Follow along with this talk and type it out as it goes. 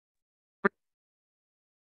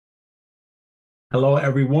Hello,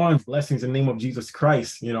 everyone. Blessings in the name of Jesus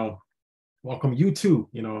Christ. Welcome you too.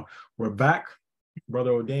 We're back.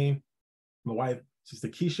 Brother Odain, my wife, Sister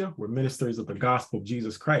Kesha. We're ministers of the gospel of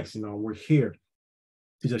Jesus Christ. We're here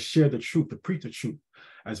to just share the truth, to preach the truth,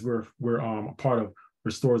 as we're a part of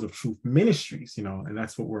Restorers of Truth Ministries. And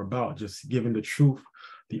that's what we're about, just giving the truth,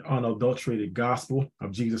 the unadulterated gospel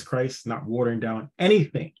of Jesus Christ, not watering down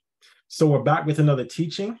anything. So we're back with another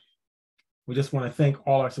teaching. We just want to thank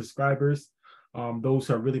all our subscribers. Those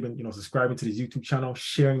who have really been, subscribing to this YouTube channel,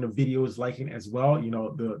 sharing the videos, liking as well.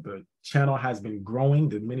 The channel has been growing,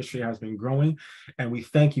 the ministry has been growing, and we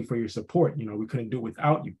thank you for your support. We couldn't do it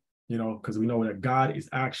without you, because we know that God is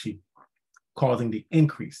actually causing the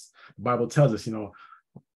increase. The Bible tells us,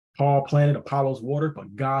 Paul planted, Apollos watered,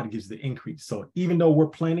 but God gives the increase. So even though we're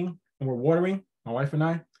planting and we're watering, my wife and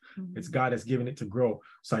I, it's God that's giving it to grow.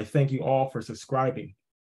 So I thank you all for subscribing.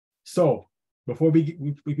 So before we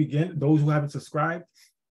begin, those who haven't subscribed,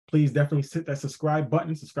 please definitely hit that subscribe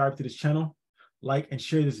button, subscribe to this channel, like and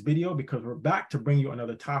share this video, because we're back to bring you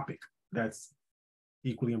another topic that's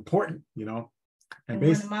equally important, and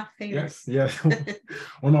one of my favorites. Yes, one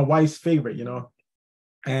of my wife's favorite,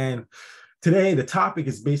 and today the topic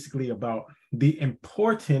is basically about the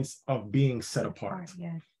importance of being set apart.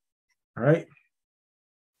 Yes. All right,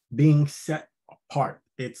 being set apart.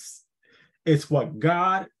 It's what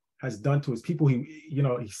God has done to his people.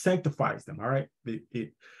 He sanctifies them. All right.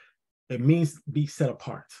 It means be set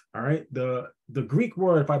apart. All right. The Greek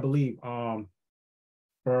word, if I believe,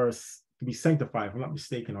 for to be sanctified, if I'm not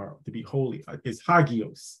mistaken, or to be holy, is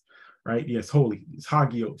hagios, right? Yes, holy. It's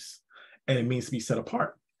hagios. And it means to be set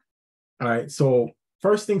apart. All right. So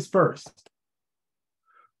first things first,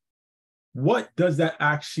 what does that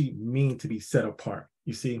actually mean to be set apart?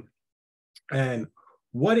 You see? And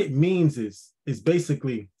what it means is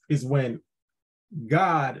basically when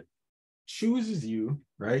God chooses you,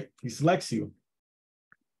 right? He selects you,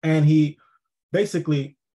 and he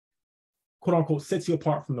basically, quote unquote, sets you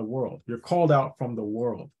apart from the world. You're called out from the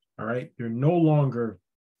world, all right? You're no longer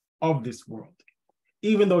of this world,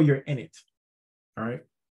 even though you're in it, all right?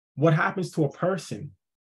 What happens to a person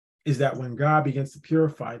is that when God begins to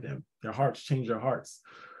purify them, their hearts change their hearts.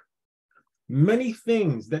 Many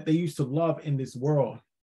things that they used to love in this world,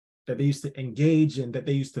 that they used to engage in, that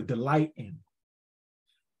they used to delight in,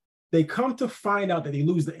 they come to find out that they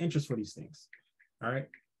lose the interest for these things. All right.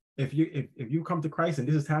 If you come to Christ and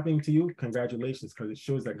this is happening to you, congratulations, because it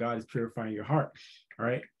shows that God is purifying your heart. All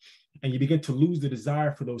right. And you begin to lose the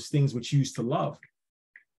desire for those things which you used to love.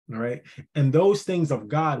 All right. And those things of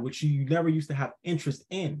God, which you never used to have interest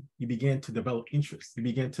in, you begin to develop interest. You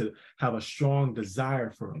begin to have a strong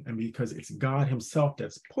desire for them. And because it's God himself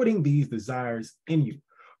that's putting these desires in you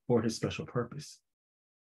for his special purpose.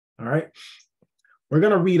 All right. We're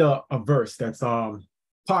going to read a verse that's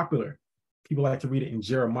popular. People like to read it in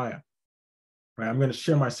Jeremiah. Right. I'm going to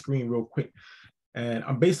share my screen real quick. And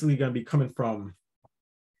I'm basically going to be coming from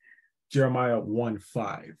Jeremiah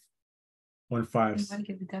 1:5. 1:5. You want to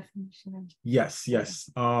give the definition? Yes.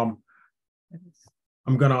 I'm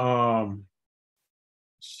gonna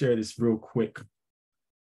share this real quick.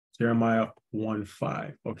 Jeremiah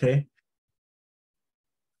 1:5. Okay.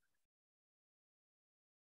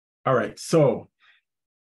 All right. So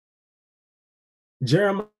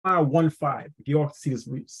Jeremiah 1:5. If you all see this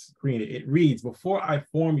screen, it reads, "Before I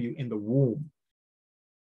formed you in the womb,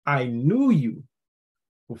 I knew you.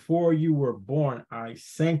 Before you were born, I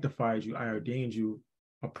sanctified you. I ordained you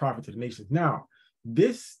a prophet to the nations." Now,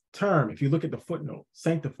 this term, if you look at the footnote,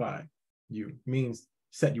 sanctify you means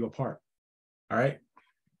set you apart. All right.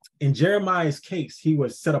 In Jeremiah's case, he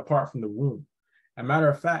was set apart from the womb. As a matter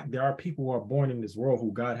of fact, there are people who are born in this world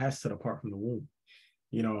who God has set apart from the womb.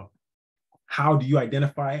 How do you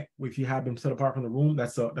identify if you have been set apart from the womb?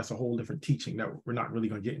 That's a whole different teaching that we're not really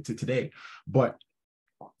going to get into today. But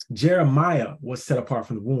Jeremiah was set apart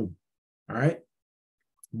from the womb. All right.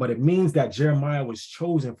 But it means that Jeremiah was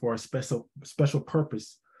chosen for a special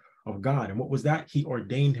purpose of God. And what was that? He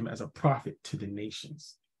ordained him as a prophet to the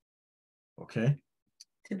nations. Okay.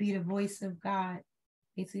 To be the voice of God.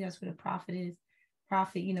 Basically, that's what a prophet is.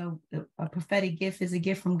 Prophet, a prophetic gift is a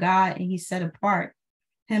gift from God, and he set apart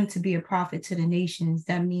him to be a prophet to the nations.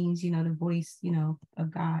 That means, the voice, of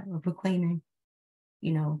God, or proclaiming,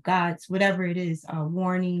 God's, whatever it is,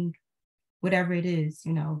 warning, whatever it is,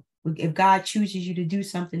 if God chooses you to do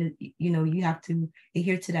something, you have to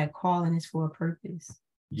adhere to that call, and it's for a purpose.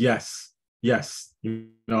 Yes.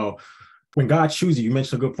 When God chooses you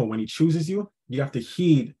mentioned a good point. When he chooses you, you have to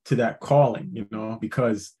heed to that calling,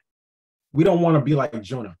 because we don't want to be like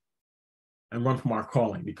Jonah and run from our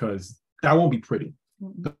calling, because that won't be pretty.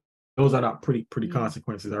 The Those are not pretty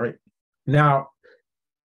consequences. All right. Now,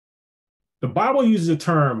 the Bible uses the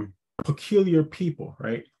term peculiar people,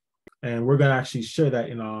 right? And we're gonna actually share that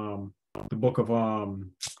in the book of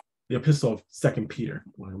the epistle of 2 Peter.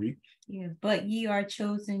 Want to read? Yeah, but ye are a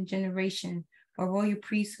chosen generation, a royal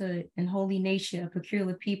priesthood, and holy nation, a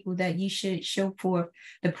peculiar people, that ye should show forth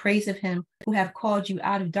the praise of him who have called you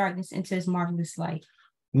out of darkness into his marvelous light.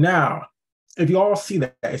 Now, if you all see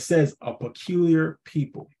that, it says a peculiar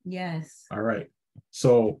people. Yes. All right.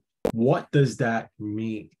 So what does that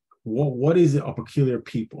mean? What is it, a peculiar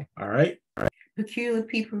people? All right. Peculiar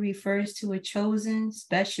people refers to a chosen,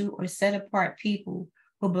 special, or set apart people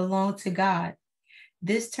who belong to God.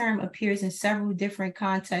 This term appears in several different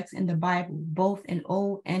contexts in the Bible, both in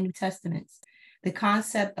Old and New Testaments. The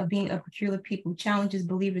concept of being a peculiar people challenges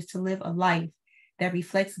believers to live a life that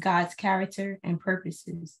reflects God's character and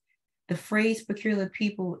purposes. The phrase peculiar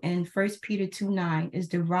people in 1 Peter 2:9 is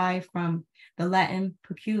derived from the Latin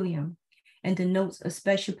peculium and denotes a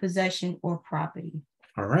special possession or property.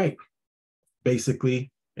 All right.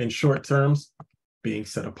 Basically, in short terms, being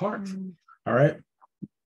set apart. All right.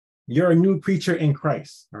 You're a new creature in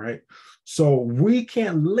Christ. All right. So we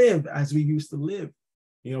can't live as we used to live.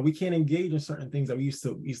 We can't engage in certain things that we used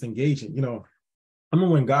to engage in. I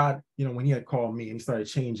remember when God, when he had called me and he started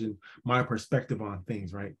changing my perspective on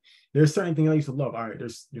things, right? There's certain things I used to love. All right,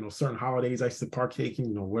 there's, certain holidays I used to partake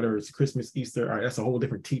in, whether it's Christmas, Easter, all right, that's a whole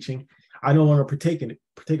different teaching. I no longer partake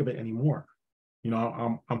of it anymore.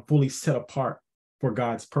 I'm fully set apart for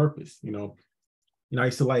God's purpose. I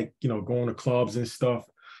used to like, going to clubs and stuff,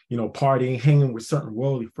 partying, hanging with certain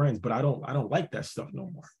worldly friends, but I don't like that stuff no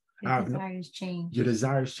more. Your desires change. Your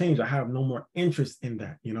desires change. I have no more interest in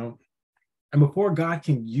that, And before God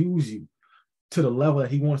can use you to the level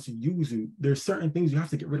that he wants to use you, there's certain things you have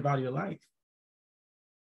to get rid of out of your life.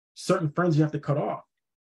 Certain friends you have to cut off.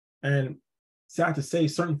 And sad to say,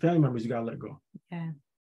 certain family members you got to let go. Yeah.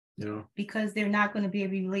 Because they're not going to be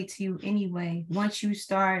able to relate to you anyway. Once you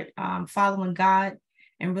start following God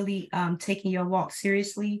and really taking your walk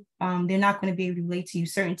seriously, they're not going to be able to relate to you.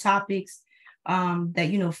 Certain topics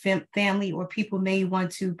that, family or people may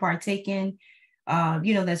want to partake in,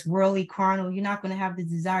 that's worldly, carnal. You're not going to have the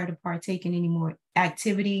desire to partake in any more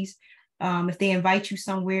activities. If they invite you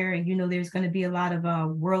somewhere and, there's going to be a lot of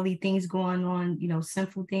worldly things going on,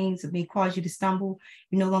 sinful things that may cause you to stumble,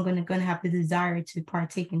 you're no longer going to have the desire to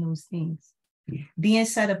partake in those things. Yeah. Being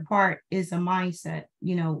set apart is a mindset,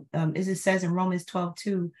 as it says in Romans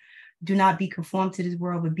 12:2, do not be conformed to this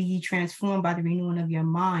world, but be ye transformed by the renewing of your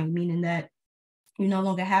mind, meaning that you no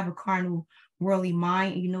longer have a carnal, worldly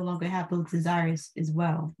mind, and you no longer have those desires as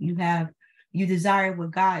well. You desire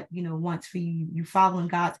what God, wants for you. You following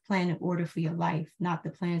God's plan and order for your life, not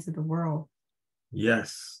the plans of the world.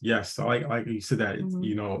 Yes. So like you said that,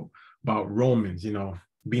 about Romans,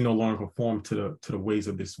 be no longer conformed to the ways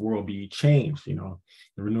of this world, be changed, the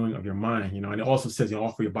renewing of your mind, and it also says,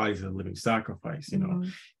 offer your bodies as a living sacrifice,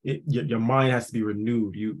 your mind has to be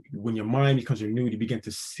renewed. When your mind becomes renewed, you begin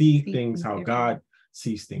to see things how God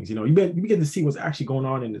sees things. You begin to see what's actually going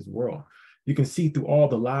on in this world. You can see through all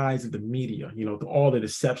the lies of the media, through all the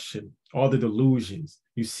deception, all the delusions.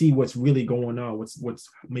 You see what's really going on, what's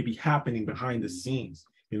maybe happening behind the scenes,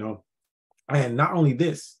 And not only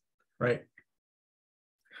this, right?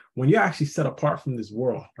 When you're actually set apart from this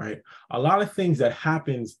world, right? A lot of things that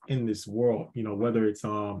happens in this world, whether it's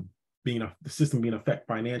the system being affected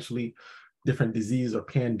financially, different diseases or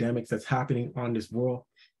pandemics that's happening on this world,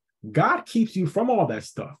 God keeps you from all that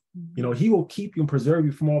stuff. He will keep you and preserve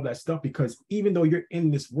you from all that stuff, because even though you're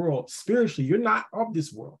in this world, spiritually, you're not of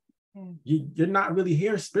this world. You're not really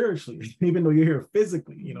here spiritually, even though you're here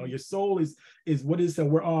physically. Your soul is what is that?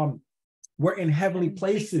 We're in heavenly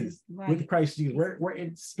places with Christ Jesus. We're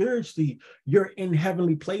in spiritually, you're in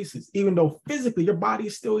heavenly places, even though physically your body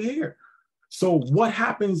is still here. So what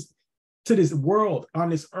happens to this world on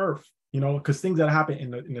this earth? Because things that happen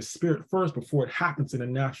in the spirit first before it happens in the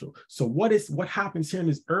natural. So what happens here in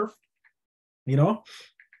this earth?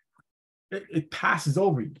 It passes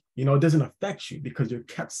over you. It doesn't affect you because you're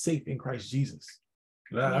kept safe in Christ Jesus.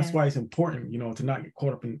 That's why it's important, to not get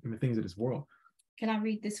caught up in the things of this world. Can I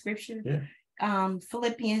read the scripture? Yeah.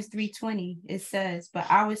 Philippians 3:20, it says, but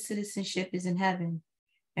our citizenship is in heaven,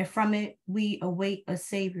 and from it we await a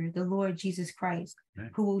Savior, the Lord Jesus Christ,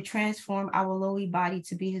 who will transform our lowly body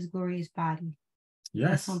to be his glorious body. Yes.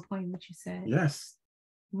 That's on point what you said. Yes.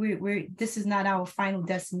 This is not our final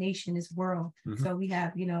destination, this world. Mm-hmm. So we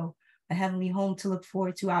have, a heavenly home to look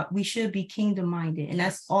forward to. We should be kingdom minded. And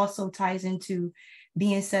that's also ties into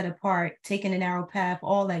being set apart, taking a narrow path,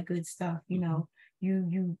 all that good stuff.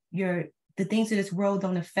 Your the things of this world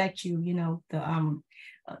don't affect you. You know, the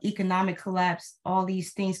economic collapse, all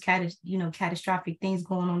these things, catastrophic things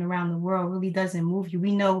going on around the world really doesn't move you.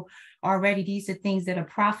 We know already these are things that are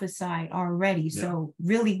prophesied already. Yeah. So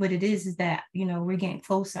really what it is that, you know, we're getting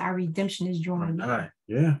closer. Our redemption is drawing near.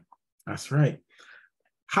 Yeah, that's right.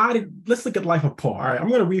 Let's look at the life of Paul. All right, I'm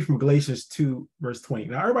going to read from Galatians 2, verse 20.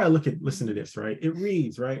 Now, everybody listen to this, right? It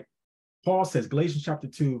reads, right? Paul says, Galatians chapter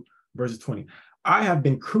 2, verses 20. I have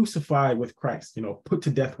been crucified with Christ, you know, put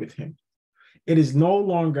to death with him. It is no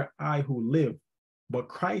longer I who live, but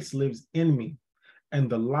Christ lives in me. And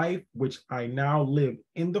the life which I now live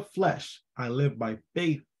in the flesh, I live by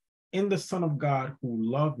faith in the Son of God who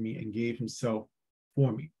loved me and gave himself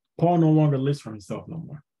for me. Paul no longer lives for himself no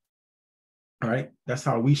more. All right, that's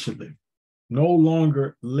how we should live. No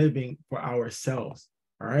longer living for ourselves.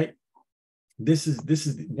 All right, this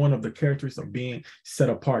is one of the characteristics of being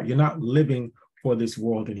set apart. You're not living for this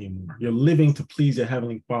world anymore. You're living to please your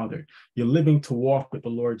heavenly Father. You're living to walk with the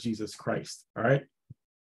Lord Jesus Christ. All right.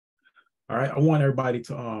 All right. I want everybody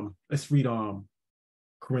to let's read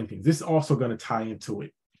Corinthians. This is also going to tie into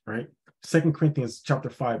it. Right. 2 Corinthians chapter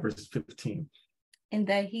 5, verse 15. And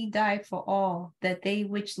that he died for all, that they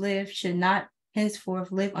which live should not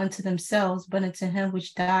henceforth live unto themselves, but unto him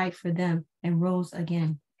which died for them and rose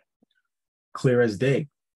again. Clear as day.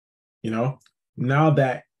 You know, now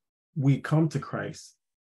that we come to Christ,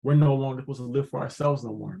 we're no longer supposed to live for ourselves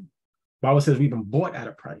no more. The Bible says we've been bought at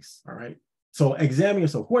a price. All right. So examine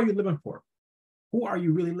yourself. Who are you living for? Who are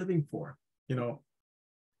you really living for? You know,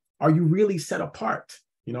 are you really set apart?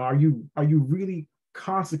 You know, are you really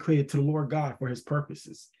consecrated to the Lord God for his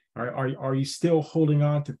purposes? All right. Are you still holding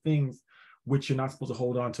on to things which you're not supposed to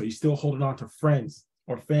hold on to? Are you still holding on to friends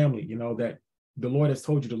or family, you know, that the Lord has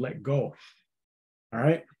told you to let go? All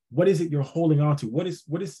right. What is it you're holding on to? What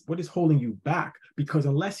is holding you back? Because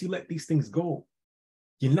unless you let these things go,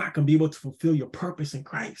 you're not going to be able to fulfill your purpose in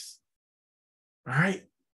Christ. All right.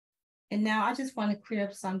 And now I just want to clear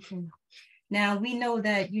up something. Now we know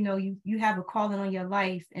that, you know, you have a calling on your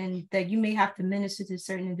life and that you may have to minister to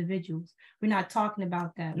certain individuals. We're not talking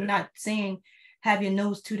about that. Yeah. We're not saying have your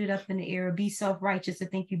nose tooted up in the air or be self-righteous to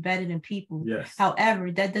think you're better than people. Yes.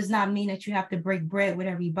 However, that does not mean that you have to break bread with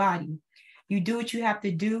everybody. You do what you have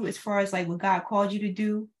to do as far as like what God called you to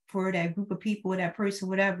do for that group of people or that person,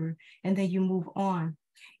 whatever, and then you move on.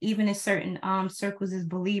 Even in certain circles as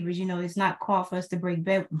believers, you know, it's not called for us to break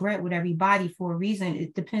bread with everybody for a reason.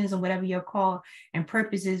 It depends on whatever your call and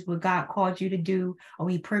purpose is, what God called you to do or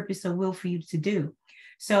he purposed or will for you to do.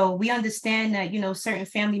 So we understand that, you know, certain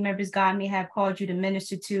family members God may have called you to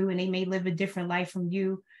minister to, and they may live a different life from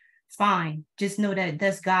you. Fine. Just know that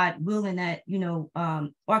that's God willing that, you know,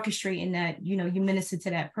 orchestrating that, you know, you minister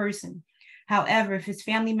to that person. However, if it's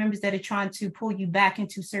family members that are trying to pull you back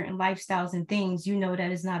into certain lifestyles and things, you know,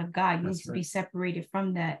 that is not of God. You need to be separated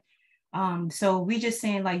from that. So we just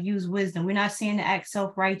saying like use wisdom. We're not saying to act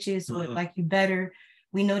self-righteous or like you better.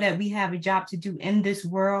 We know that we have a job to do in this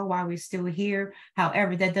world while we're still here.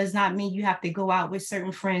 However, that does not mean you have to go out with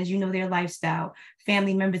certain friends, you know, their lifestyle,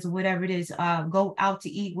 family members, or whatever it is, go out to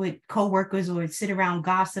eat with coworkers or sit around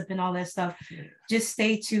gossip and all that stuff. Yeah. Just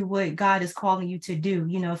stay to what God is calling you to do.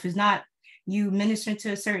 You know, if it's not you ministering to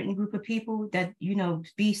a certain group of people, that, you know,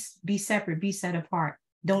 be separate, be set apart.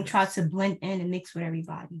 Don't try to blend in and mix with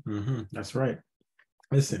everybody. Mm-hmm. That's right.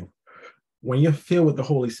 Listen, when you're filled with the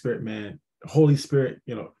Holy Spirit, man, the Holy Spirit,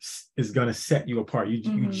 you know, is going to set you apart. You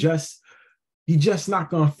just not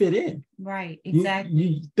going to fit in. Right.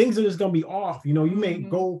 Exactly. Things are just going to be off. You know, you may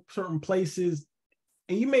go certain places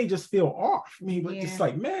and you may just feel off. I mean, but it's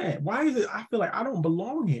like, man, why is it? I feel like I don't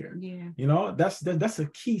belong here. Yeah. You know, that's a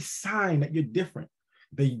key sign that you're different,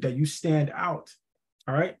 that you stand out.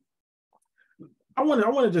 All right. I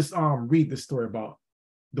want to just read this story about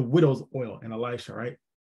the widow's oil and Elisha, right?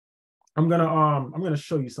 I'm gonna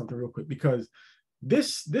show you something real quick, because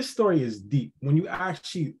this story is deep when you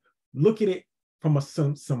actually look at it from a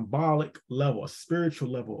symbolic level, a spiritual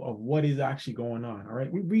level of what is actually going on. All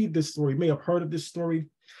right, we read this story, may have heard of this story,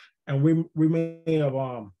 and we may have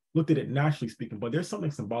looked at it naturally speaking, but there's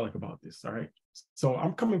something symbolic about this. All right, so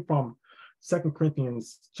I'm coming from 2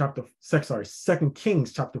 Kings chapter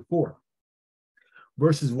 4,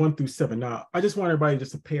 verses 1 through 7. Now, I just want everybody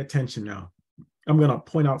just to pay attention now. I'm going to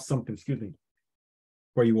point out something,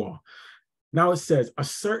 for you all. Now it says, a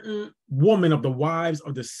certain woman of the wives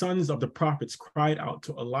of the sons of the prophets cried out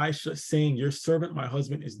to Elisha, saying, your servant, my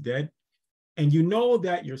husband, is dead. And you know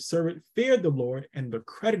that your servant feared the Lord, and the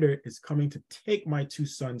creditor is coming to take my 2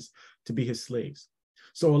 sons to be his slaves.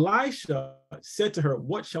 So Elisha said to her,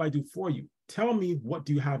 what shall I do for you? Tell me, what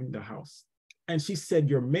do you have in the house? And she said,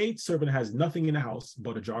 your maidservant has nothing in the house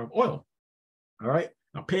but a jar of oil. All right.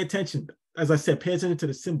 Now pay attention. As I said, pay attention to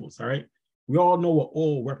the symbols. All right. We all know what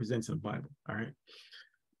oil represents in the Bible. All right.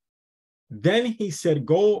 Then he said,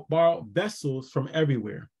 go borrow vessels from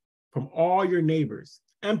everywhere, from all your neighbors,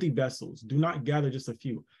 empty vessels. Do not gather just a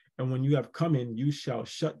few. And when you have come in, you shall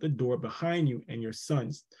shut the door behind you and your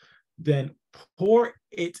sons. Then pour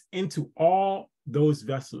it into all those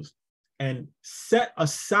vessels and set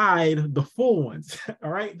aside the full ones.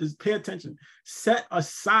 All right. Just pay attention. Set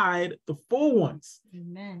aside the full ones.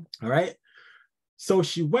 Amen. All right. So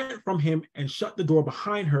she went from him and shut the door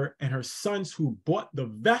behind her and her sons who brought the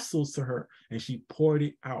vessels to her, and she poured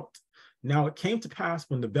it out. Now it came to pass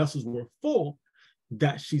when the vessels were full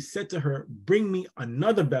that she said to her, bring me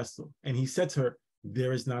another vessel. And he said to her,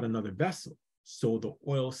 there is not another vessel. So the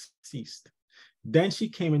oil ceased. Then she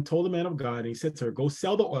came and told the man of God, and he said to her, go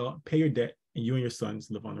sell the oil, pay your debt, and you and your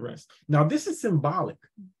sons live on the rest. Now this is symbolic.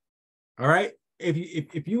 All right.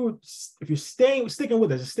 If you're sticking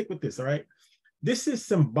with us, just stick with this. All right. This is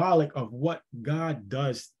symbolic of what God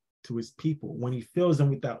does to his people when he fills them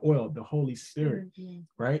with that oil, the Holy Spirit,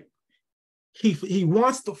 right? He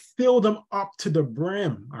wants to fill them up to the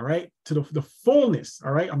brim, all right? To the fullness,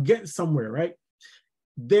 all right? I'm getting somewhere, right?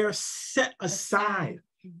 They're set aside.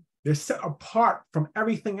 They're set apart from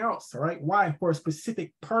everything else, all right? Why? For a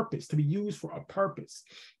specific purpose, to be used for a purpose,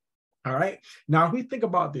 all right? Now, if we think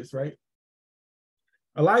about this, right?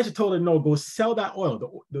 Elijah told her, no, go sell that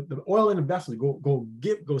oil, the oil in the vessel,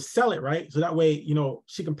 go sell it, right? So that way, you know,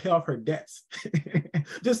 she can pay off her debts.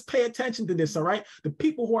 Just pay attention to this, all right? The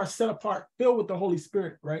people who are set apart, filled with the Holy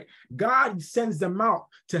Spirit, right? God sends them out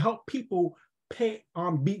to help people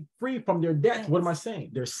be free from their debts. What am I saying?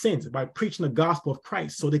 Their sins, by preaching the gospel of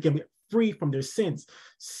Christ so they can be free from their sins.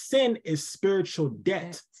 Sin is spiritual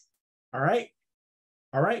debt, all right?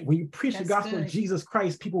 All right? When you preach the gospel of Jesus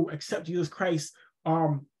Christ, people accept Jesus Christ.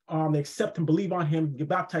 They accept and believe on him, get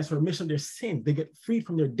baptized for remission of their sins. They get freed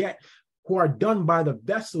from their debt, who are done by the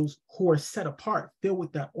vessels who are set apart, filled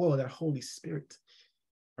with that oil, that Holy Spirit.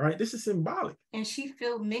 All right, this is symbolic. And she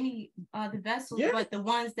filled many the vessels, but the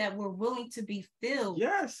ones that were willing to be filled,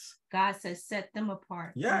 God says, set them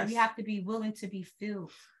apart. Yes. So you have to be willing to be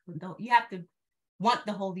filled. You have to want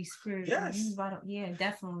the Holy Spirit. Yes.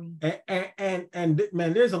 Definitely. And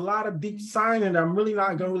man, there's a lot of deep sign that I'm really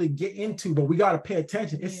not gonna get into, but we gotta pay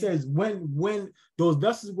attention. It says when those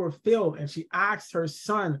vessels were filled, and she asked her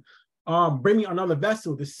son, bring me another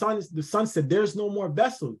vessel. The son said, there's no more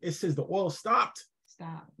vessel. It says the oil stopped.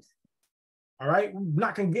 All right, we're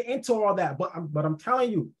not gonna get into all that, but I'm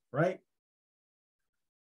telling you, right?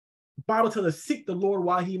 The Bible tells us, seek the Lord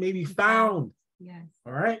while he may be found. Yes.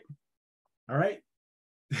 All right.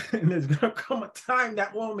 And there's gonna come a time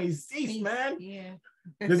that oil may cease, man. Yeah.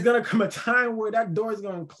 There's gonna come a time where that door is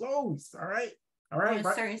gonna close. All right. In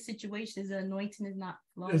certain situations, the anointing is not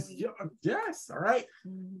flowing. Yes. All right.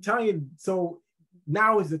 I'm telling you. So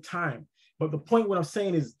now is the time. But the point, what I'm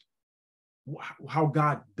saying is how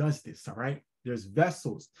God does this. All right. There's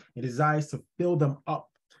vessels. He desires to fill them up,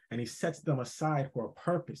 and he sets them aside for a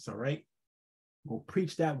purpose. All right. Go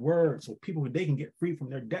preach that word so people, they can get free from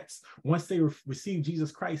their debts. Once they receive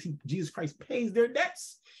Jesus Christ, Jesus Christ pays their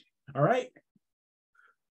debts. All right.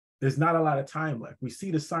 There's not a lot of time left. We see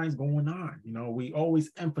the signs going on. You know, we always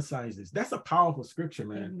emphasize this. That's a powerful scripture,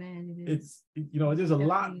 man. Amen, it's, you know, there's a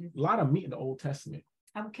lot of meat in the Old Testament.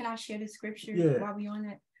 Can I share the scripture while we're on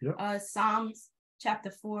that? Yep. Psalms chapter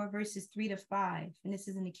 4, verses 3-5. And this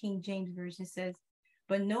is in the King James Version. It says,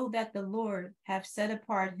 but know that the Lord hath set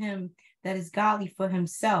apart him that is godly for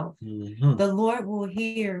himself. The Lord will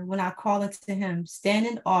hear when I call unto him. Stand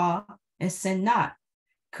in awe and sin not.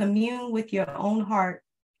 Commune with your own heart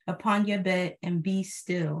upon your bed and be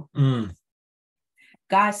still.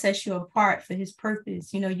 God sets you apart for his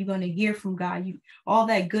purpose. You know, you're going to hear from God. All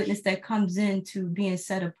that goodness that comes into being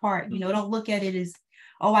set apart. You know, don't look at it as,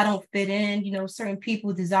 oh, I don't fit in. You know, certain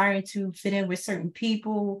people desiring to fit in with certain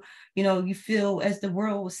people. You know, you feel, as the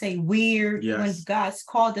world will say, weird. When God's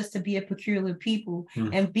called us to be a peculiar people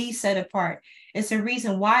and be set apart. It's a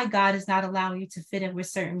reason why God is not allowing you to fit in with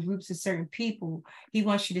certain groups of certain people. He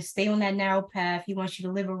wants you to stay on that narrow path. He wants you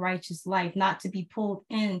to live a righteous life, not to be pulled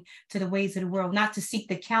in to the ways of the world, not to seek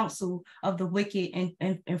the counsel of the wicked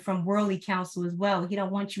and from worldly counsel as well. He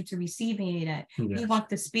don't want you to receive any of that. He wants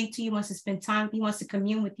to speak to you, wants to spend time, he wants to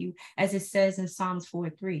commune with you, as it says in Psalms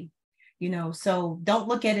 4:3. You know, so don't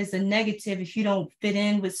look at it as a negative if you don't fit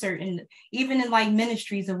in with certain, even in like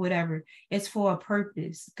ministries or whatever. It's for a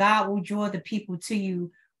purpose. God will draw the people to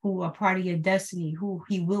you who are part of your destiny, who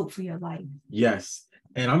he willed for your life. Yes.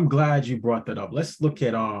 And I'm glad you brought that up. Let's look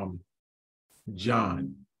at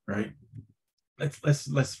John, right?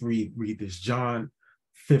 Let's read this. John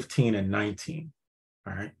 15 and 19.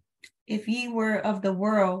 All right. If ye were of the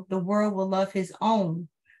world will love his own.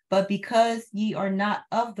 But because ye are not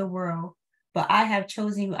of the world, but I have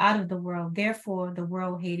chosen you out of the world, therefore the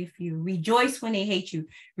world hateth you. Rejoice when they hate you.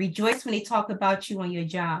 Rejoice when they talk about you on your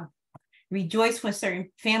job. Rejoice when certain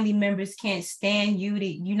family members can't stand you, that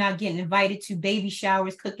you're not getting invited to baby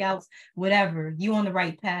showers, cookouts, whatever. You on the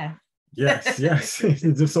right path. Yes.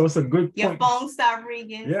 So it's a good point. Your phone stop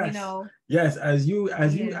ringing. Yes. You know. Yes, as you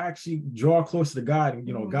actually draw closer to God,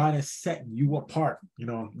 you know, God has set you apart. You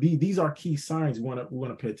know, these are key signs we want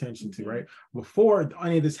to pay attention to, right? Before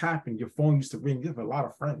any of this happened, your phone used to ring. You have a lot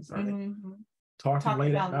of friends, right? Talking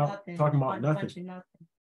late at night, talking about nothing.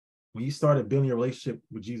 When you started building your relationship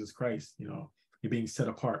with Jesus Christ, you know, you're being set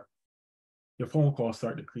apart. Your phone calls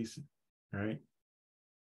start decreasing, right?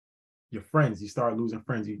 Your friends, you start losing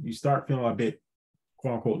friends. You start feeling a bit,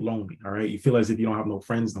 quote unquote, lonely. All right. You feel as if you don't have no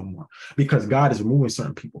friends no more because God is removing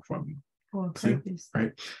certain people from you. For a purpose.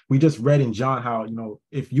 Right. We just read in John how, you know,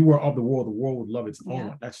 if you were of the world would love its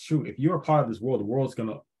own. That's true. If you're a part of this world, the world's going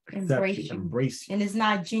to embrace you. And it's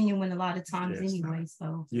not genuine a lot of times anyway.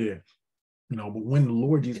 So, yeah. You know, but when the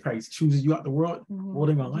Lord Jesus Christ chooses you out the world, world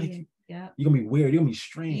ain't going to like you. Yeah. You're going to be weird. You're going to be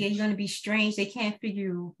strange. Yeah, you're going to be strange. They can't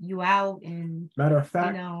figure you out. And matter of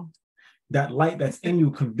fact, you know, that light that's in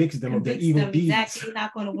you convicts them of their evil deeds. Exactly. They're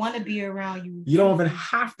not going to want to be around you. You don't even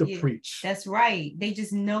have to preach. That's right. They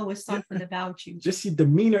just know it's something about you. Just your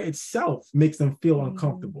demeanor itself makes them feel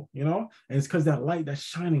uncomfortable, you know? And it's because that light that's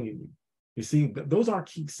shining in you. You see, those are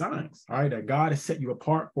key signs, all right, that God has set you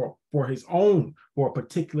apart for his own, for a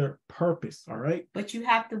particular purpose, all right? But you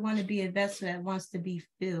have to want to be a vessel that wants to be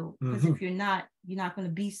filled. Because if you're not going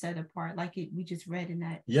to be set apart, like we just read in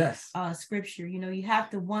that scripture. You know, you have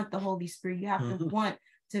to want the Holy Spirit. You have to want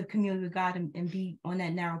to commune with God and be on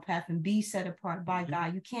that narrow path and be set apart by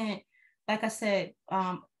God. You can't, like I said,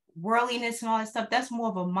 worldliness and all that stuff, that's more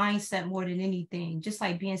of a mindset more than anything. Just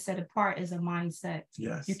like being set apart is a mindset.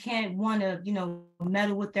 Yes. You can't want to, you know,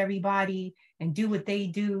 meddle with everybody and do what they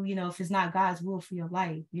do, you know, if it's not God's will for your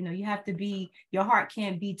life. You know, you have to be, your heart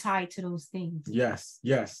can't be tied to those things.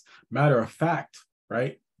 Yes. Matter of fact,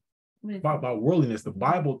 right? About worldliness, the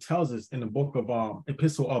Bible tells us in the book of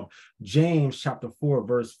epistle of James chapter 4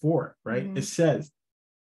 verse 4, right? It says,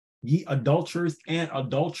 ye adulterers and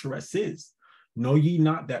adulteresses, know ye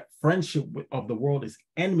not that friendship of the world is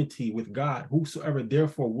enmity with God? Whosoever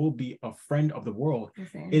therefore will be a friend of the world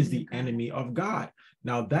is the enemy of God.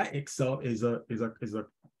 Now that itself is a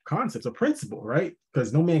concept, a principle, right?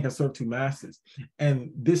 Because no man can serve two masters.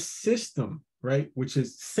 And this system, right, which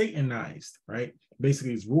is Satanized, right,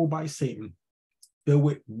 basically is ruled by Satan, filled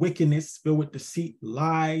with wickedness, filled with deceit,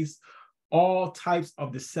 lies, all types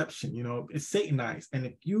of deception. You know, it's Satanized. And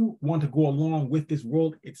if you want to go along with this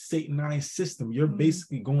world, it's Satanized system. You're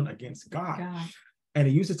basically going against God. And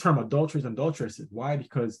he used the term adulterers and adulteresses. Why?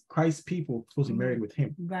 Because Christ's people are supposed to be married with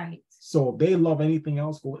him. Right. So if they love anything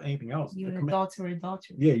else, go with anything else. You're an adulterer.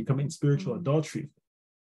 Yeah, you commit spiritual adultery.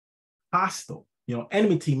 Hostile. You know,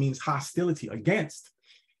 enmity means hostility, against.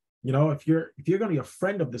 You know, if you're going to be a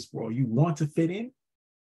friend of this world, you want to fit in,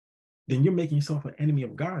 then you're making yourself an enemy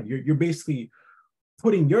of God. You're basically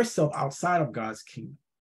putting yourself outside of God's kingdom.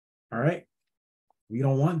 All right. We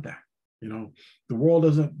don't want that. You know, the world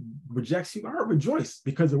rejects you. I rejoice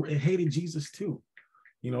because it hated Jesus too.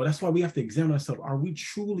 You know, that's why we have to examine ourselves. Are we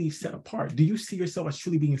truly set apart? Do you see yourself as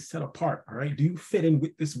truly being set apart? All right. Do you fit in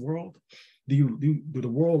with this world? Do the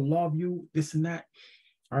world love you? This and that.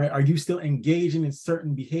 All right. Are you still engaging in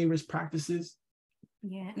certain behaviors, practices?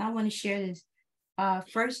 Yeah. And I want to share this. 1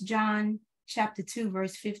 John chapter 2,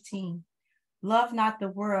 verse 15. Love not the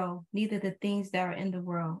world, neither the things that are in the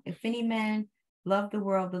world. If any man love the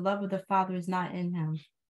world, the love of the Father is not in him.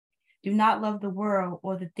 Do not love the world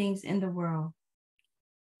or the things in the world.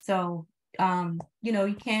 So, you know,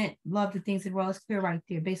 you can't love the things in the world. It's clear right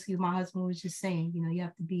there. Basically, my husband was just saying, you know, you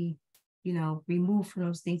have to be, you know, removed from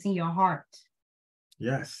those things in your heart.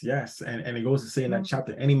 Yes. And it goes to say in that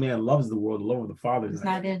chapter, any man loves the world, the love of the Father is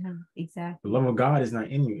not in him. Exactly. The love of God is not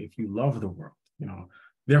in you if you love the world, you know.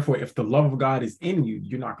 Therefore, if the love of God is in you,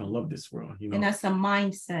 you're not going to love this world, you know. And that's a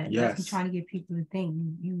mindset. Yes. That's trying to get people to think.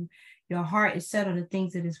 Your heart is set on the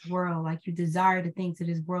things of this world. Like you desire the things of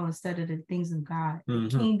this world instead of the things of God, the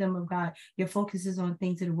kingdom of God. Your focus is on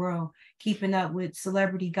things of the world, keeping up with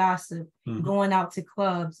celebrity gossip, going out to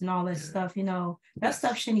clubs and all that stuff. You know, that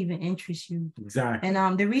stuff shouldn't even interest you. Exactly.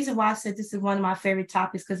 And the reason why I said this is one of my favorite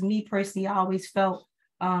topics, because me personally, I always felt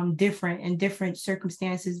different in different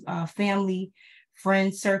circumstances, family,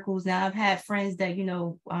 friend circles. Now I've had friends that,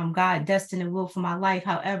 God destined and will for my life.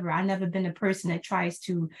 However, I've never been a person that tries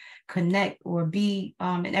to connect or be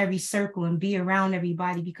in every circle and be around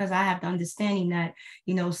everybody, because I have the understanding that,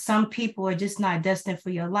 some people are just not destined for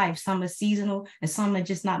your life. Some are seasonal and some are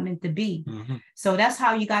just not meant to be. Mm-hmm. So that's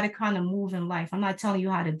how you got to kind of move in life. I'm not telling you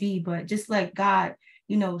how to be, but just let God,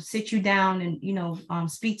 sit you down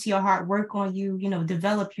and, speak to your heart, work on you,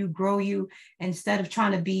 develop you, grow you, instead of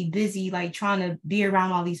trying to be busy, like trying to be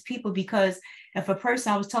around all these people. Because if a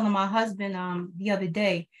person, I was telling my husband the other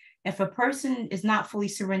day, if a person is not fully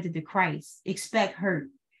surrendered to Christ, expect hurt,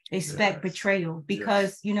 expect betrayal,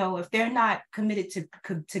 because, if they're not committed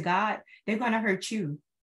to God, they're going to hurt you.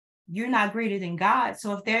 You're not greater than God.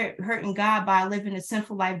 So if they're hurting God by living a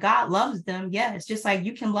sinful life, God loves them. Yes. Just like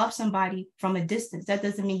you can love somebody from a distance. That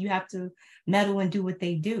doesn't mean you have to meddle and do what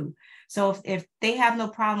they do. So if they have no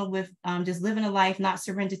problem with just living a life, not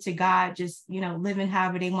surrendered to God, just, living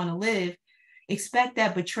however they want to live, expect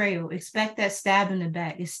that betrayal, expect that stab in the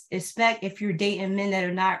back, expect if you're dating men that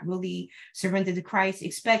are not really surrendered to Christ,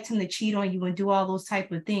 expect him to cheat on you and do all those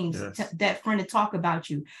type of things, that friend to talk about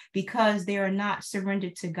you, because they are not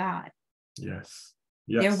surrendered to God. Yes.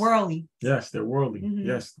 They're worldly. Yes, they're worldly. Mm-hmm.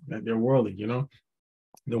 Yes, they're worldly,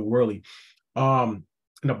 they're worldly. In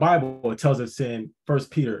the Bible, it tells us in 1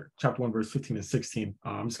 Peter chapter 1, verse 15 and 16.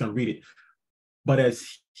 I'm just going to read it. But as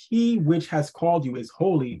he which has called you is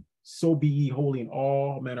holy, so be ye holy in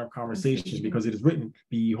all manner of conversation, because it is written,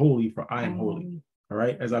 be ye holy, for I am holy. All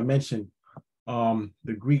right. As I mentioned,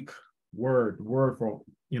 the Greek word for,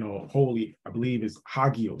 holy, I believe, is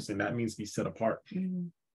hagios, and that means be set apart.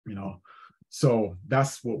 Mm-hmm. So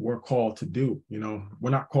that's what we're called to do.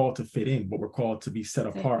 We're not called to fit in, but we're called to be set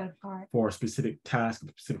apart for a specific task, a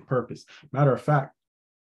specific purpose. Matter of fact,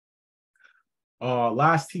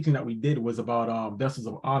 last teaching that we did was about vessels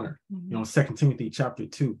of honor, 2 Timothy chapter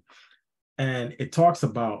 2. And it talks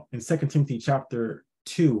about in 2 Timothy chapter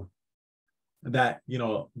 2 that,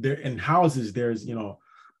 there in houses, there's,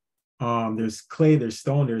 there's clay, there's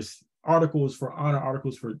stone, there's articles for honor,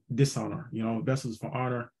 articles for dishonor, vessels for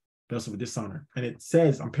honor, vessels for dishonor. And it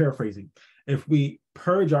says, I'm paraphrasing, if we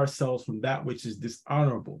purge ourselves from that which is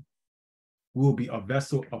dishonorable, we will be a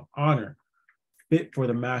vessel of honor, fit for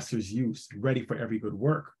the master's use, ready for every good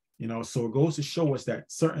work. So it goes to show us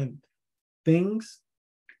that certain things,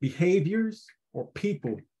 behaviors, or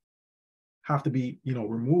people have to be,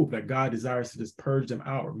 removed, that God desires to just purge them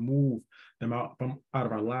out, remove them out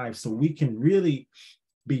of our lives, so we can really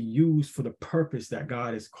be used for the purpose that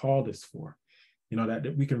God has called us for,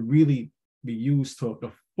 that we can really be used to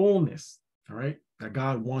the fullness, all right, that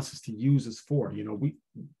God wants us to use us for.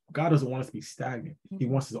 God doesn't want us to be stagnant. He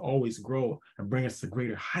wants us to always grow and bring us to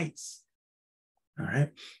greater heights. All right.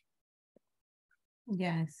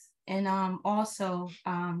 Yes. And also,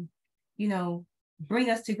 bring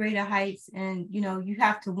us to greater heights. And, you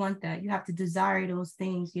have to want that. You have to desire those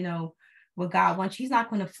things, what God wants. He's not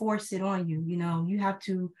going to force it on you. You have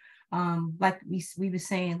to, like we were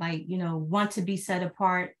saying, like, want to be set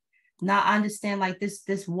apart. Not understand, like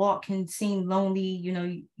this walk can seem lonely,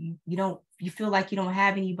 you feel like you don't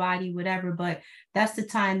have anybody, whatever, but that's the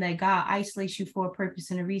time that God isolates you for a purpose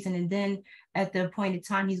and a reason. And then at the appointed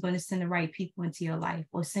time, he's going to send the right people into your life,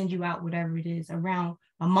 or send you out, whatever it is, around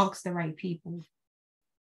amongst the right people.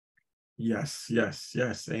 Yes.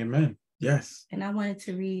 Amen. Yes. And I wanted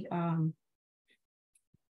to read 1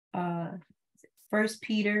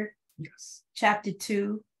 Peter chapter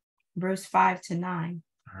 2, verse 5-9.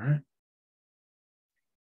 All right.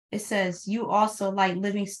 It says, you also, like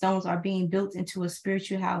living stones, are being built into a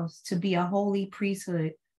spiritual house to be a holy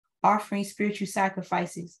priesthood, offering spiritual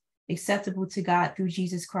sacrifices acceptable to God through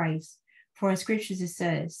Jesus Christ. For in scriptures it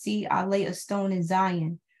says, see, I lay a stone in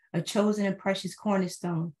Zion, a chosen and precious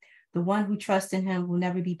cornerstone. The one who trusts in him will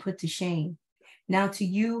never be put to shame. Now to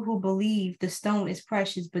you who believe, the stone is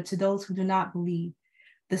precious, but to those who do not believe,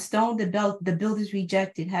 the stone the builders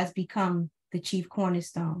rejected has become the chief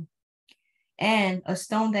cornerstone, and a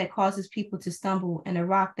stone that causes people to stumble, and a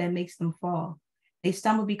rock that makes them fall. They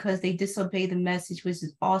stumble because they disobey the message, which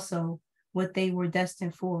is also what they were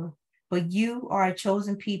destined for. But you are a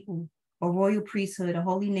chosen people, a royal priesthood, a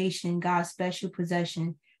holy nation, God's special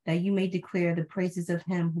possession, that you may declare the praises of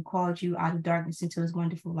him who called you out of darkness into his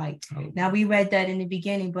wonderful light. Oh. Now, we read that in the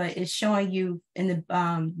beginning, but it's showing you in the,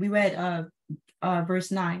 we read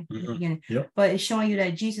verse 9 in the beginning, but it's showing you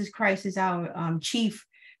that Jesus Christ is our chief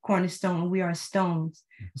cornerstone, and we are stones.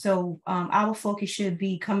 So our focus should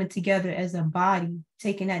be coming together as a body,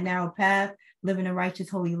 taking that narrow path, living a righteous,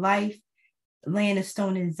 holy life, laying a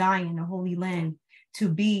stone in Zion, a holy land, to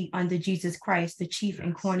be under Jesus Christ, the chief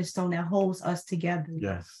and cornerstone that holds us together.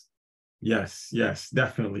 Yes,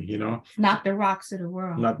 definitely. You know, not the rocks of the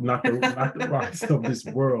world, not the rocks of this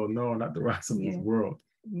world. No, not the rocks of this world.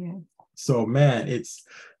 Yeah. So, man,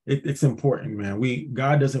 it's important, man.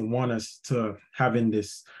 God doesn't want us to have in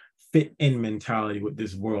this fit in mentality with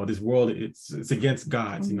this world. This world, it's against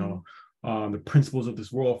God's, you know, the principles of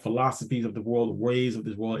this world, philosophies of the world, ways of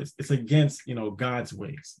this world. It's against, you know, God's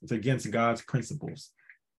ways. It's against God's principles.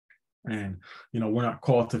 And, you know, we're not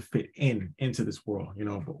called to fit into this world, you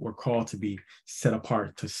know, but we're called to be set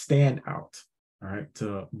apart, to stand out, all right,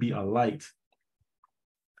 to be a light.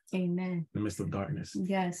 Amen. In the midst of darkness.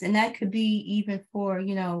 Yes. And that could be even for,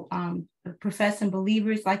 you know, professing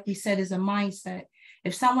believers, like we said, is a mindset.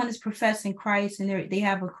 If someone is professing Christ and they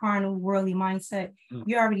have a carnal, worldly mindset,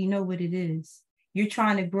 you already know what it is. You're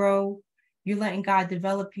trying to grow. You're letting God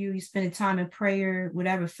develop you. You're spending time in prayer,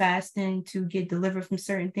 whatever, fasting to get delivered from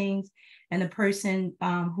certain things. And the person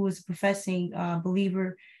who is a professing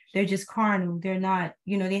believer, they're just carnal. They're not,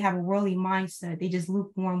 you know, they have a worldly mindset. They just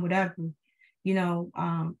lukewarm, whatever. You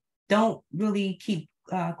know, don't really keep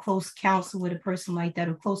close counsel with a person like that,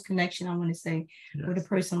 or close connection, I want to say, with a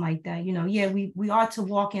person like that. You know, we ought to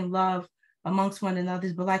walk in love amongst one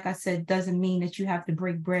another, but like I said, doesn't mean that you have to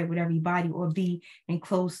break bread with everybody or be in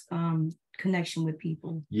close connection with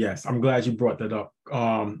people. Yes, I'm glad you brought that up.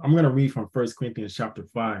 I'm going to read from 1 Corinthians chapter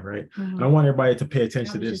 5, right? And I want everybody to pay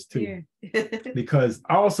attention to this too, because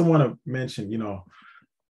I also want to mention, you know,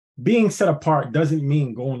 being set apart doesn't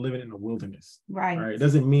mean going living in the wilderness. Right. It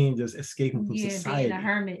doesn't mean just escaping from society. Being a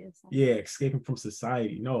hermit. Escaping from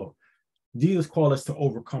society. No, Jesus called us to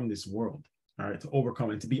overcome this world, all right, to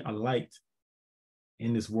overcome and to be a light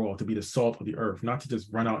in this world, to be the salt of the earth, not to just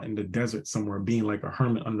run out in the desert somewhere being like a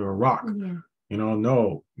hermit under a rock. You know,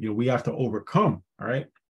 no, you know, we have to overcome. All right.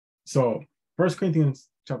 So 1 Corinthians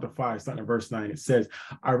chapter 5, starting at verse 9, it says,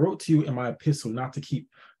 I wrote to you in my epistle not to keep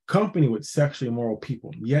company with sexually immoral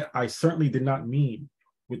people, yet I certainly did not mean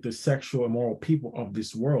with the sexual immoral people of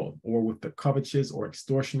this world, or with the covetous or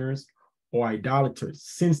extortioners or idolaters.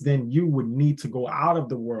 Since then you would need to go out of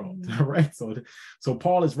the world. Right. So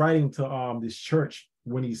Paul is writing to this church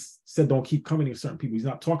when he said don't keep company with certain people. He's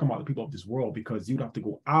not talking about the people of this world, because you'd have to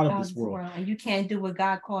go out of this world. And you can't do what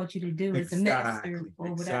God called you to do as a minister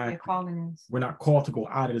or whatever your calling is. We're not called to go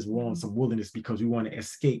out of this world in some wilderness because we want to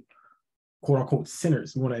escape, quote unquote,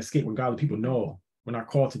 sinners. We want to escape when godly people. No, we're not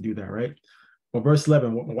called to do that, right? But verse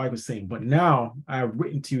 11, what my wife was saying, but now I have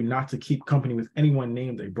written to you not to keep company with anyone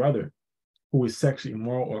named a brother who is sexually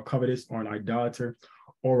immoral or covetous or an idolater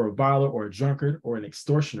or a reviler or a drunkard or an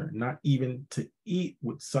extortioner, not even to eat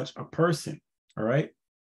with such a person. All right.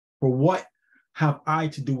 For what have I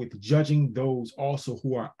to do with judging those also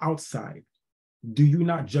who are outside? Do you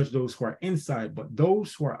not judge those who are inside, but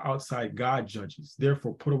those who are outside God judges.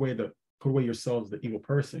 Therefore, put away yourselves, the evil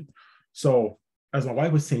person. So as my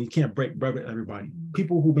wife was saying, you can't break bread with everybody.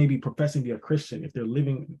 People who may be professing to be a Christian, if they're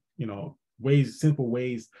living, you know, ways, simple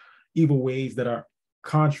ways, evil ways that are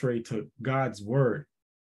contrary to God's word,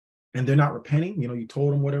 and they're not repenting, you know, you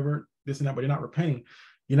told them whatever, this and that, but they're not repenting,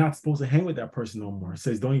 you're not supposed to hang with that person no more. It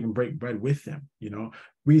says don't even break bread with them, you know.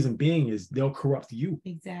 Reason being is they'll corrupt you.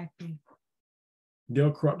 Exactly.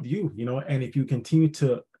 They'll corrupt you, you know, and if you continue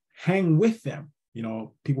to hang with them, you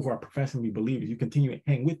know, people who are professing to be believers, you continue to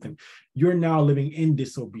hang with them, you're now living in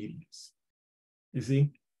disobedience, you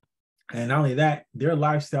see. And not only that, their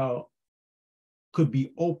lifestyle could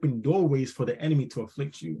be open doorways for the enemy to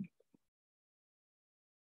afflict you.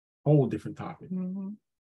 Whole different topic.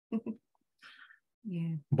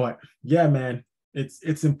 But yeah, man,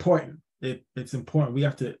 it's important. It's important. We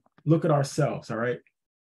have to look at ourselves, all right?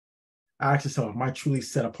 Ask yourself, am I truly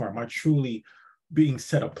set apart? Am I truly being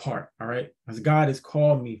set apart? All right. As God has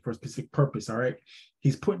called me for a specific purpose, all right.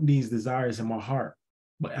 He's putting these desires in my heart.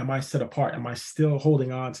 But am I set apart? Am I still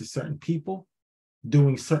holding on to certain people,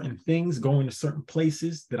 doing certain things, going to certain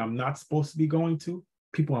places that I'm not supposed to be going to,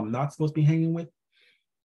 people I'm not supposed to be hanging with?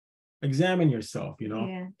 Examine yourself, you know.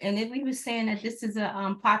 Yeah. And then we were saying that this is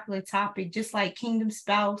a popular topic, just like Kingdom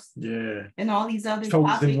Spouse. Yeah. And all these other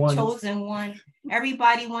topics, chosen one.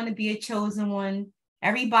 Everybody want to be a chosen one.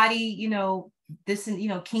 Everybody, you know, this and, you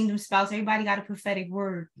know, Kingdom Spouse, everybody got a prophetic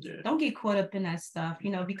word. Yeah. Don't get caught up in that stuff, you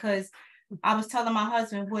know, because I was telling my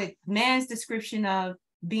husband what man's description of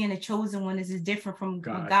being a chosen one is different from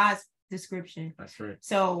God's description. That's right.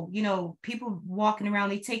 So, you know, people walking around,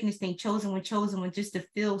 they taking this thing chosen one just to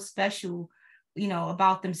feel special, you know,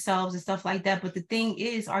 about themselves and stuff like that. But the thing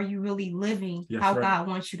is, are you really living how God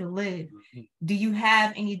wants you to live? Do you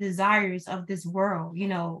have any desires of this world? You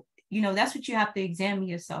know, You know, that's what you have to examine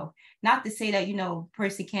yourself. Not to say that, you know,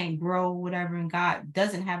 person can't grow, whatever, and God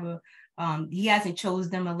doesn't have a, he hasn't chose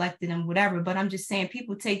them, elected them, whatever. But I'm just saying,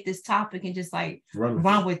 people take this topic and just like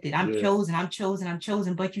run with it. I'm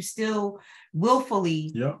chosen, but you still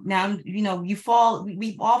willfully. Now, you know,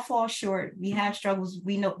 we all fall short. We have struggles.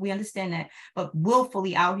 We know, we understand that, but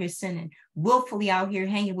willfully out here sinning, willfully out here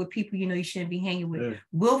hanging with people, you know, you shouldn't be hanging with,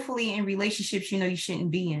 willfully in relationships, you know, you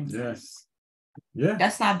shouldn't be in. Yeah.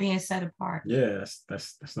 That's not being set apart. Yeah.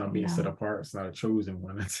 That's not being set apart. It's not a chosen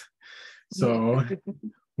one. So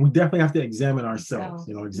we definitely have to examine ourselves,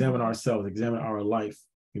 you know, examine ourselves, examine our life,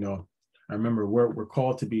 you know. I remember we're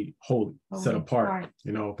called to be holy, set apart,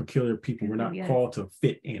 you know, peculiar people. We're not called to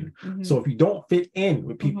fit in. So if you don't fit in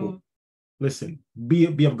with people, listen, be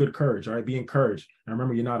of good courage, all right? Be encouraged. And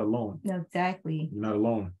remember, you're not alone. Exactly. You're not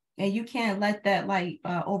alone. And you can't let that like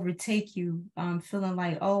overtake you, feeling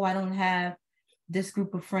like, oh, I don't have this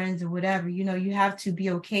group of friends or whatever. You know, you have to be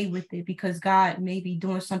okay with it, because God may be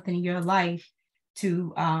doing something in your life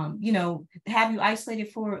to you know, have you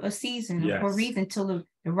isolated for a season or for a reason, till the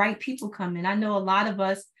right people come in. I know a lot of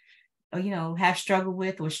us, you know, have struggled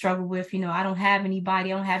with, you know, I don't have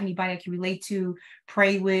anybody I can relate to,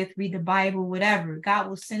 pray with, read the Bible, whatever. God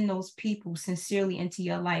will send those people sincerely into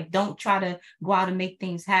your life. Don't try to go out and make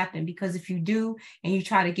things happen, because if you do and you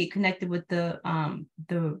try to get connected with the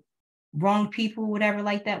wrong people, whatever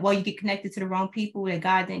like that, well, you get connected to the wrong people that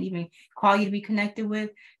God didn't even call you to be connected with,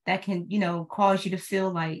 that can, you know, cause you to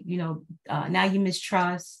feel like, you know, now you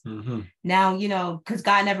mistrust. Now, you know, because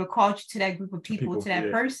God never called you to that group of people to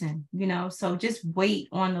that person, you know. So just wait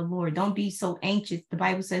on the Lord. Don't be so anxious. The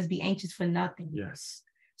Bible says be anxious for nothing.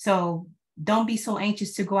 So don't be so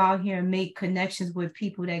anxious to go out here and make connections with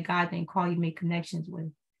people that God didn't call you to make connections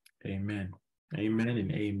with. Amen. Amen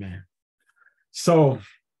and amen. So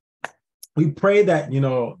we pray that, you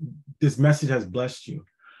know, this message has blessed you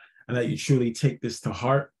and that you truly take this to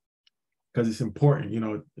heart, because it's important. You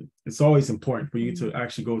know, it's always important for you to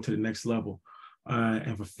actually go to the next level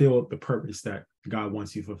and fulfill the purpose that God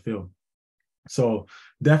wants you to fulfill. So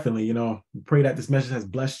definitely, you know, we pray that this message has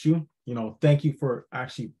blessed you. You know, thank you for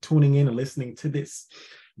actually tuning in and listening to this.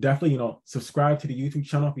 Definitely, you know, subscribe to the YouTube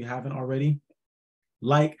channel if you haven't already.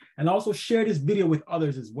 Like, and also share this video with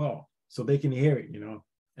others as well, so they can hear it, you know.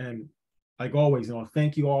 And like always, you know,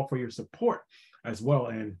 thank you all for your support as well.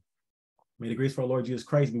 And may the grace of our Lord Jesus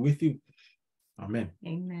Christ be with you. Amen.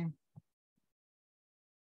 Amen.